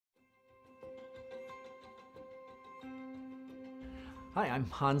Hi, I'm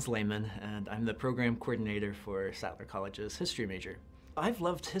Hans Leaman, and I'm the program coordinator for Sattler College's history major. I've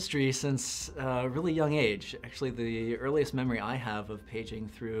loved history since a really young age. Actually, the earliest memory I have of paging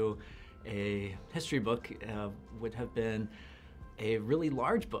through a history book would have been a really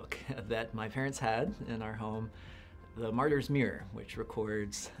large book that my parents had in our home, The Martyr's Mirror, which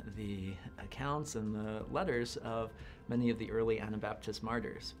records the accounts and the letters of many of the early Anabaptist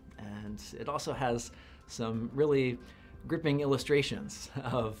martyrs. And it also has some really gripping illustrations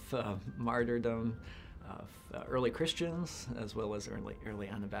of martyrdom of early Christians as well as early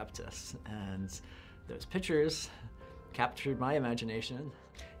Anabaptists. And those pictures captured my imagination.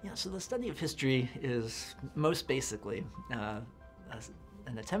 Yeah, so the study of history is most basically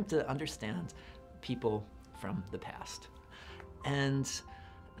an attempt to understand people from the past. And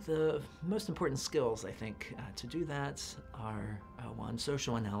the most important skills, I think, to do that are one,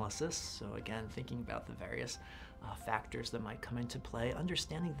 social analysis. So again, thinking about the various factors that might come into play,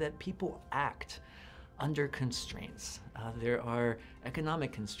 understanding that people act under constraints. There are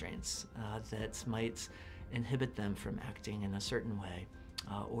economic constraints that might inhibit them from acting in a certain way,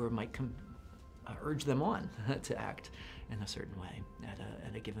 or might urge them on to act in a certain way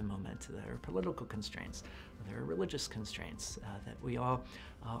at a given moment. There are political constraints, there are religious constraints that we all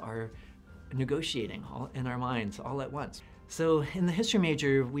are negotiating all in our minds all at once. So in the history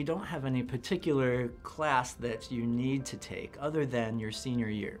major, we don't have any particular class that you need to take other than your senior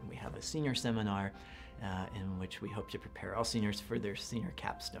year. We have a senior seminar in which we hope to prepare all seniors for their senior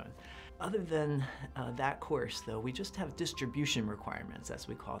capstone. Other than that course, though, we just have distribution requirements, as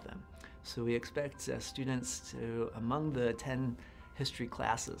we call them. So we expect students to, among the 10 history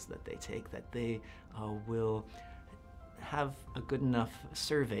classes that they take, that they will have a good enough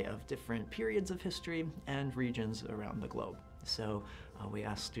survey of different periods of history and regions around the globe. So we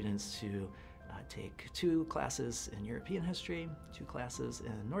ask students to take 2 classes in European history, 2 classes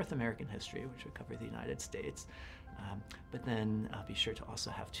in North American history, which would cover the United States, but then be sure to also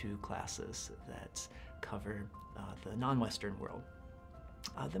have 2 classes that cover the non-Western world.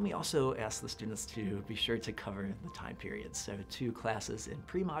 Then we also ask the students to be sure to cover the time periods. So 2 classes in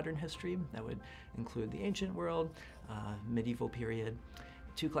pre-modern history, that would include the ancient world, medieval period,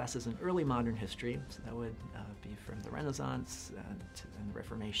 2 classes in early modern history, so that would be from the Renaissance and the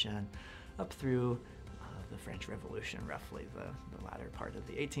Reformation up through the French Revolution, roughly the latter part of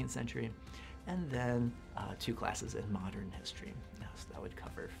the 18th century, and then 2 classes in modern history. So that would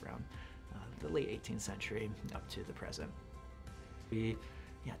cover from the late 18th century up to the present. We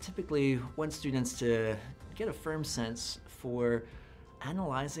typically want students to get a firm sense for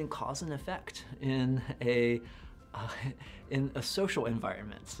analyzing cause and effect in a social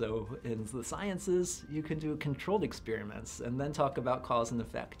environment. So in the sciences, you can do controlled experiments and then talk about cause and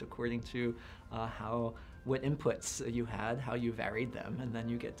effect according to what inputs you had, how you varied them, and then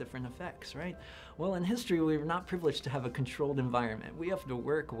you get different effects, right? Well, in history, we're not privileged to have a controlled environment. We have to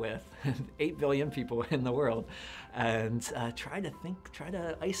work with 8 billion people in the world and try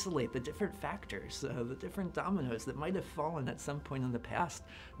to isolate the different factors, the different dominoes that might have fallen at some point in the past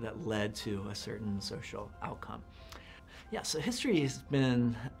that led to a certain social outcome. Yeah, so history has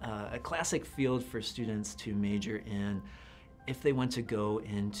been a classic field for students to major in if they want to go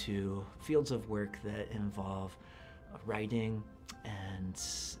into fields of work that involve writing and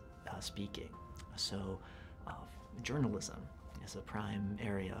speaking. So journalism is a prime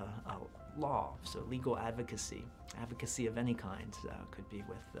area, law, so legal advocacy of any kind, could be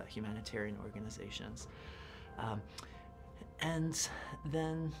with humanitarian organizations. And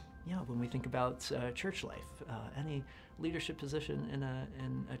then, when we think about church life, any leadership position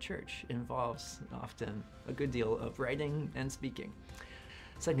in a church involves often a good deal of writing and speaking.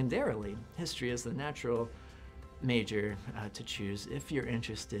 Secondarily, history is the natural major to choose if you're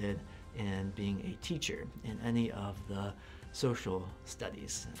interested in being a teacher in any of the social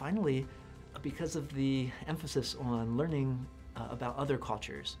studies. Finally, because of the emphasis on learning about other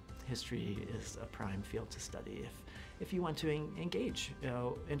cultures, history is a prime field to study if you want to engage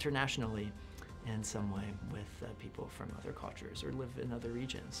internationally in some way with people from other cultures or live in other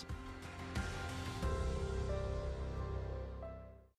regions.